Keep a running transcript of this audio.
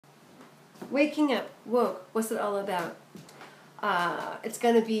waking up, woke, what's it all about? It's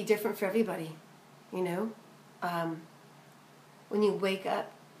going to be different for everybody, you know? When you wake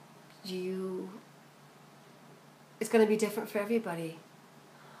up, it's going to be different for everybody.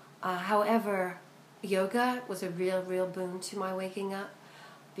 However, yoga was a real boon to my waking up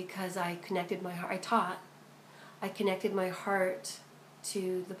because I connected my heart. I connected my heart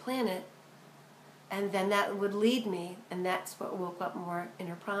to the planet, and then that would lead me, and that's what woke up more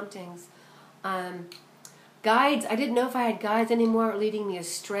inner promptings. Guides, I didn't know if I had guides anymore leading me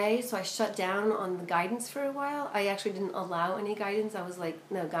astray, so I shut down on the guidance for a while. I actually didn't allow any guidance. I was like,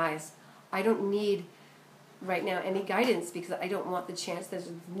 no, guys, I don't need right now any guidance because I don't want the chance that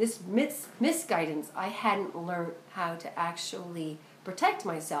there's misguidance. I hadn't learned how to actually protect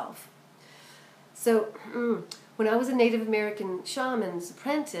myself. So when I was a Native American shaman's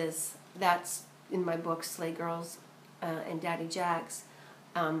apprentice, that's in my book, Slay Girls and Daddy Jacks,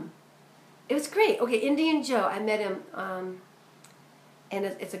 it was great. Okay, Indian Joe, I met him, and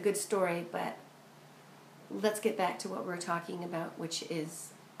it's a good story, but let's get back to what we're talking about, which is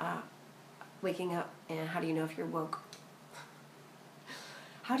waking up, and how do you know if you're woke?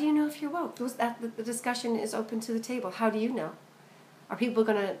 How do you know if you're woke? The discussion is open to the table. How do you know? Are people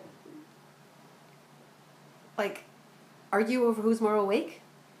going to, like, argue over who's more awake?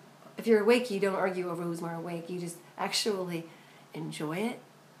 If you're awake, you don't argue over who's more awake. You just actually enjoy it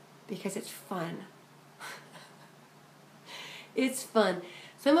because it's fun. It's fun.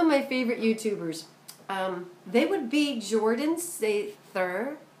 Some of my favorite YouTubers, they would be Jordan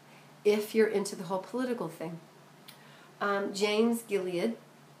Sather, if you're into the whole political thing. James Gilead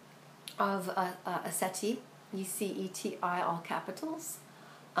of Eceti, E-C-E-T-I, all capitals.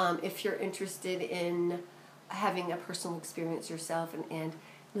 If you're interested in having a personal experience yourself and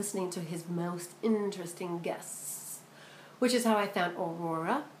listening to his most interesting guests, which is how I found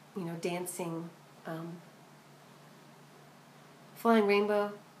Aurora, you know, dancing, Flying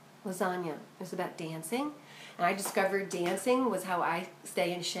Rainbow Lasagna. It was about dancing. And I discovered dancing was how I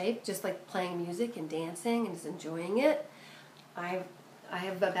stay in shape, just like playing music and dancing and just enjoying it. I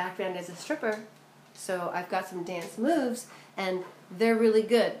have a background as a stripper, so I've got some dance moves, and they're really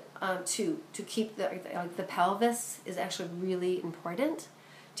good to keep the pelvis is actually really important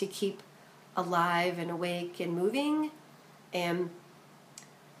to keep alive and awake and moving. And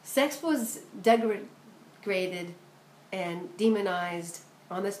sex was degraded and demonized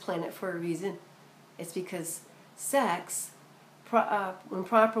on this planet for a reason. It's because sex, when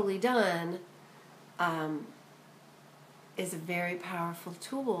properly done, is a very powerful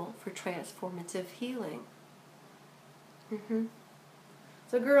tool for transformative healing.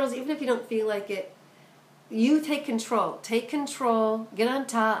 So girls, even if you don't feel like it, you take control. Take control, get on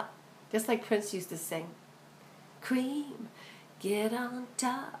top, just like Prince used to sing. Cream, get on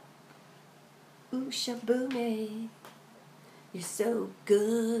top, ooh shaboomy, you're so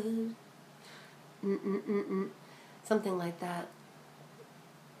good. Something like that.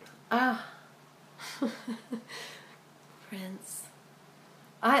 Prince.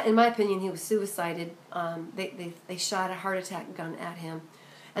 In my opinion, he was suicided. They shot a heart attack gun at him.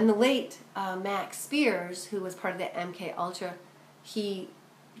 And the late Max Spears, who was part of the MK Ultra, he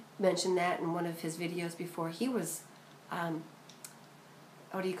mentioned that in one of his videos before. He was,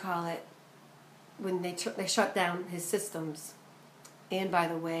 what do you call it, when they shut down his systems. And by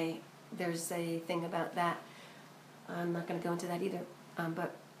the way, there's a thing about that. I'm not going to go into that either.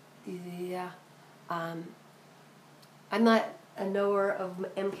 But yeah, I'm not a knower of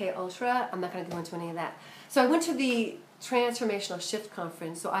MK Ultra. I'm not going to go into any of that. So I went to the Transformational Shift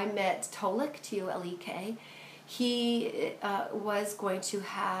Conference. So I met Tolek, T-O-L-E-K. He was going to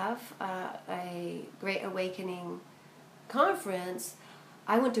have a Great Awakening conference.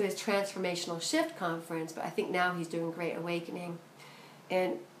 I went to his Transformational Shift Conference, but I think now he's doing Great Awakening.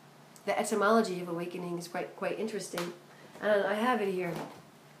 And the etymology of awakening is quite interesting. And I have it here.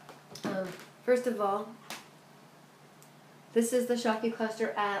 First of all, this is the Shakti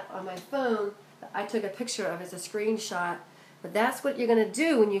Cluster app on my phone that I took a picture of as a screenshot. But that's what you're going to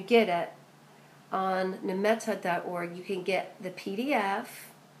do when you get it on nemeta.org. You can get the PDF,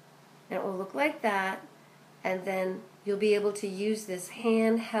 and it will look like that. And then you'll be able to use this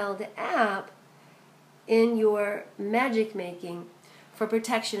handheld app in your magic making for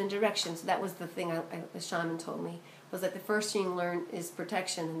protection and direction. So that was the thing the shaman told me, was that the first thing you learn is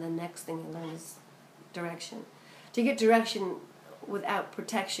protection, and the next thing you learn is direction. To get direction without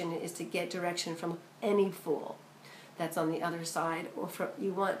protection is to get direction from any fool that's on the other side, or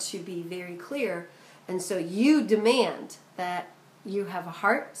you want to be very clear, and so you demand that you have a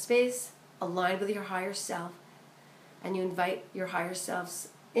heart space aligned with your higher self, and you invite your higher self's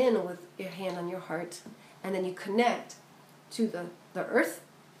in with your hand on your heart, and then you connect to the earth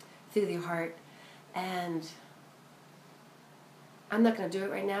through your heart. And I'm not going to do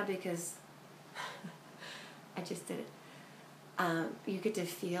it right now because I just did it. You get to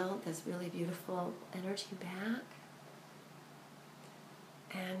feel this really beautiful energy back,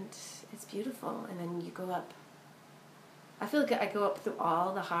 and it's beautiful. And then you go up. I feel like I go up through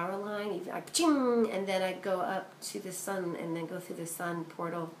all the Hara line, even like ching, and then I go up to the sun, and then go through the sun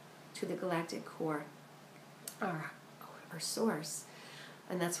portal to the galactic core, our source,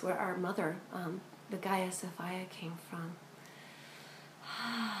 and that's where our mother, the Gaia Sophia, came from.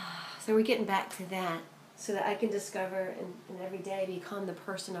 So we're getting back to that, so that I can discover and every day become the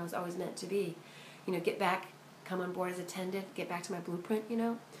person I was always meant to be. You know, get back, come on board as attendant, get back to my blueprint, you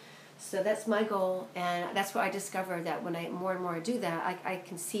know. So that's my goal, and that's what I discovered, that when I more and more do that, I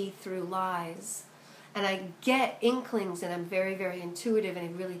can see through lies, and I get inklings, and I'm very, very intuitive, and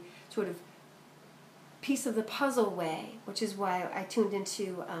a really sort of piece of the puzzle way, which is why I tuned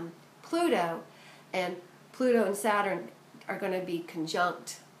into Pluto, and Pluto and Saturn are going to be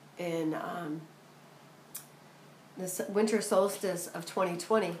conjunct in the winter solstice of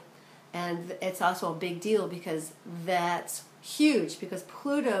 2020, and it's also a big deal because that's huge, because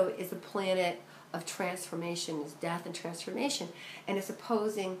Pluto is the planet of transformation, is death and transformation, and it's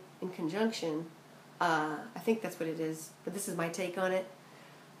opposing in conjunction, I think that's what it is, but this is my take on it,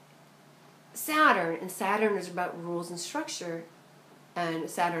 Saturn, and Saturn is about rules and structure, and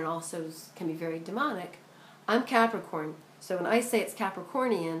Saturn also can be very demonic. I'm Capricorn, so when I say it's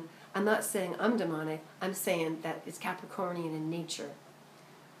Capricornian, I'm not saying I'm demonic, I'm saying that it's Capricornian in nature,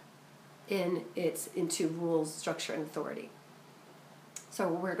 into rules, structure, and authority. So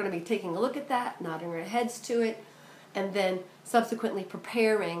we're going to be taking a look at that, nodding our heads to it, and then subsequently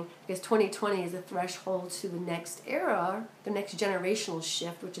preparing, because 2020 is a threshold to the next era, the next generational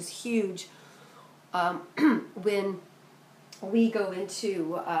shift, which is huge. When we go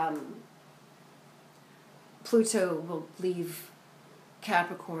into, Pluto will leave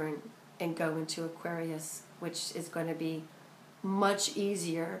Capricorn and go into Aquarius, which is going to be much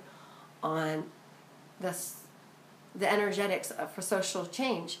easier on the energetics for social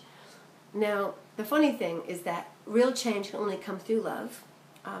change. Now, the funny thing is that real change can only come through love,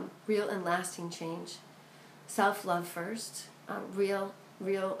 real and lasting change. Self-love first, real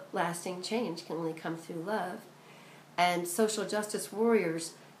lasting change can only come through love. And social justice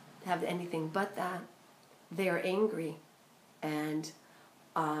warriors have anything but that. They are angry and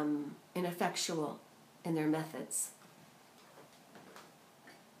ineffectual in their methods.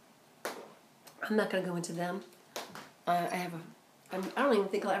 I'm not going to go into them. I don't even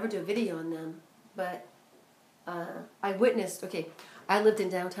think I'll ever do a video on them, but I witnessed, I lived in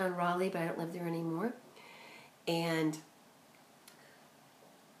downtown Raleigh, but I don't live there anymore, and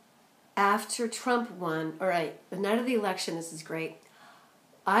after Trump won, all right, the night of the election, this is great,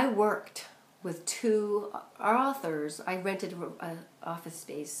 I worked with two authors. I rented an office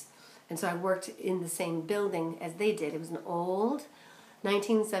space, and so I worked in the same building as they did. It was an old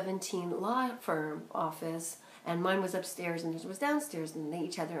 1917 law firm office, and mine was upstairs and theirs was downstairs, and they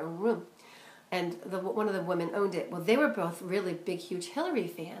each had their own room. And one of the women owned it. Well, they were both really big, huge Hillary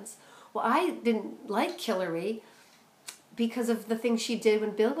fans. Well, I didn't like Hillary because of the things she did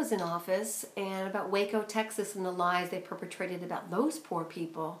when Bill was in office, and about Waco, Texas, and the lies they perpetrated about those poor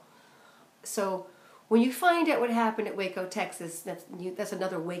people. So when you find out what happened at Waco, Texas, that's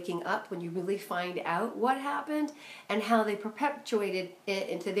another waking up, when you really find out what happened and how they perpetuated it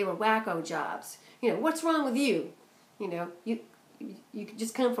into they were wacko jobs. You know, what's wrong with you? You know, you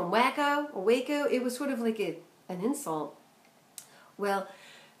just come from wacko or Waco. It was sort of like an insult. Well,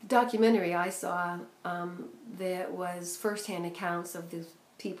 the documentary I saw, there was firsthand accounts of these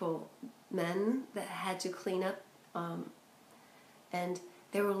people, men that had to clean up, and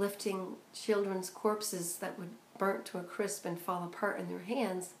they were lifting children's corpses that would burnt to a crisp and fall apart in their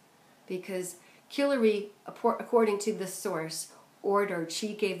hands, because Hillary, according to this source, ordered,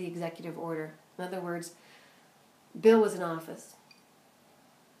 she gave the executive order. In other words, Bill was in office.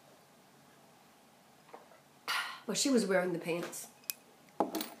 Well, she was wearing the pants,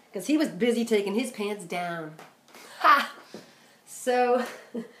 because he was busy taking his pants down. Ha! So,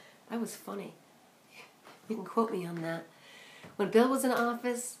 that was funny. You can quote me on that. When Bill was in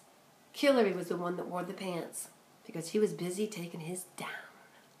office, Hillary was the one that wore the pants, because he was busy taking his down.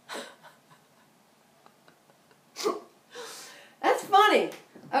 That's funny.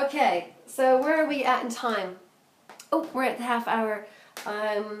 Okay, so where are we at in time? Oh, we're at the half hour.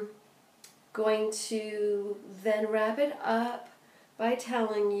 I'm going to then wrap it up by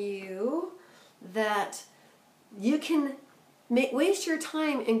telling you that you can waste your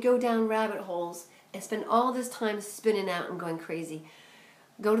time and go down rabbit holes and spend all this time spinning out and going crazy.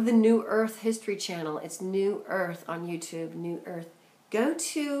 Go to the New Earth History Channel. It's New Earth on YouTube, New Earth. Go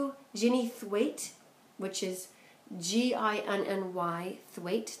to Ginny Thwaite, which is Ginny Thwaite,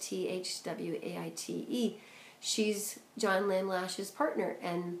 Thwaite. She's John Lamlash's partner,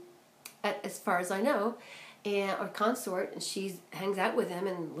 and as far as I know, or consort, and she hangs out with him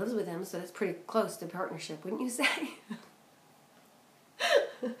and lives with him, so that's pretty close to partnership, wouldn't you say?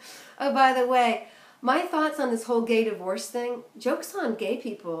 Oh, by the way, my thoughts on this whole gay divorce thing, joke's on gay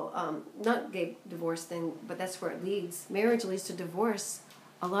people, not gay divorce thing, but that's where it leads. Marriage leads to divorce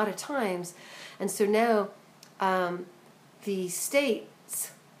a lot of times, and so now the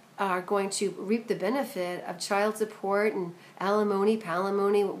states are going to reap the benefit of child support and alimony,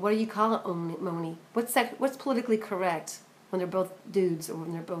 palimony. What do you call it? Alimony. What's politically correct when they're both dudes or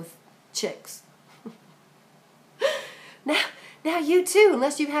when they're both chicks? Now you too,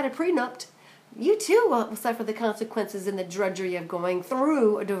 unless you've had a prenup, you too will suffer the consequences and the drudgery of going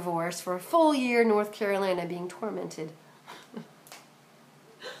through a divorce for a full year in North Carolina being tormented.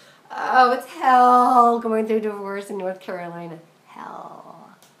 Oh, it's hell going through divorce in North Carolina. Hell.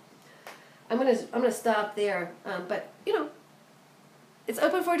 I'm gonna stop there, but you know, it's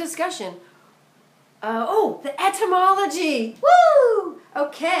open for discussion. Oh, the etymology. Woo!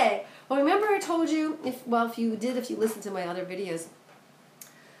 Okay. Well, remember I told you if you listened to my other videos,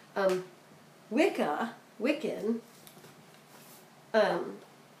 Wiccan,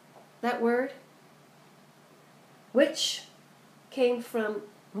 that word, which came from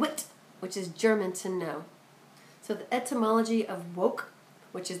wit, which is German to know. So the etymology of woke,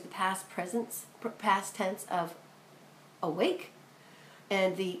 which is the past tense of awake,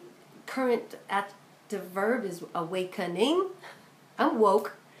 and the current active verb is awakening. I'm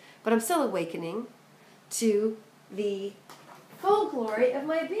woke, but I'm still awakening to the full glory of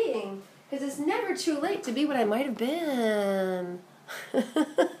my being, because it's never too late to be what I might have been.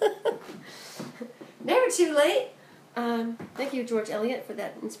 Never too late. Thank you, George Eliot, for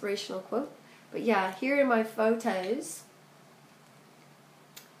that inspirational quote. But yeah, here are my photos.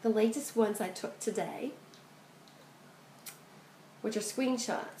 The latest ones I took today, which are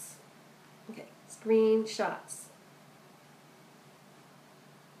screenshots. Okay, screenshots.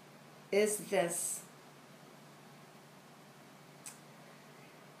 Is this.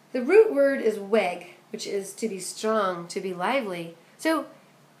 The root word is weg, which is to be strong, to be lively. So,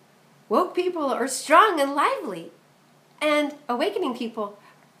 woke people are strong and lively, and awakening people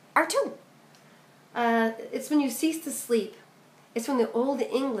are too. It's when you cease to sleep. It's from the Old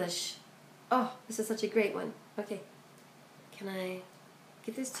English. Oh, this is such a great one. Okay, can I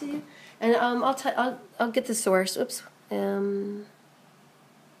get this to you? And I'll get the source. Oops.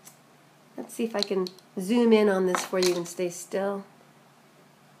 Let's see if I can zoom in on this for you and stay still.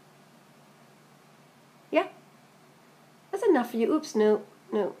 Yeah, that's enough for you. Oops, no.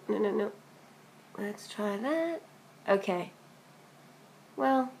 Let's try that. Okay.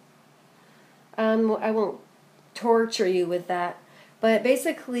 Well, I won't torture you with that, but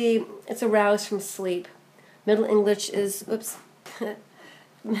basically it's aroused from sleep. Middle English is, oops.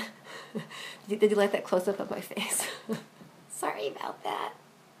 Did you like that close-up of my face? Sorry about that.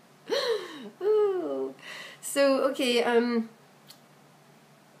 Ooh. So, okay,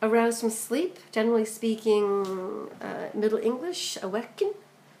 aroused from sleep, generally speaking, Middle English, awaken,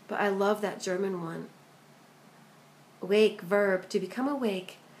 but I love that German one. Awake, verb, to become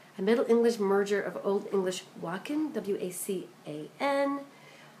awake, a Middle English merger of Old English waken, W-A-C-A-N,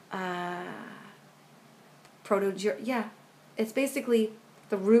 yeah, it's basically,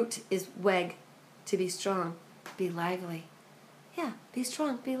 the root is weg, to be strong, be lively. Yeah, be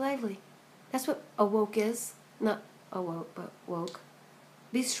strong, be lively. That's what awoke is. Not awoke, but woke.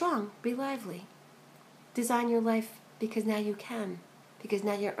 Be strong, be lively. Design your life because now you can. Because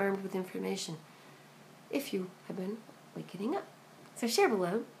now you're armed with information. If you have been wakening up. So share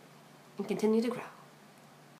below and continue to grow.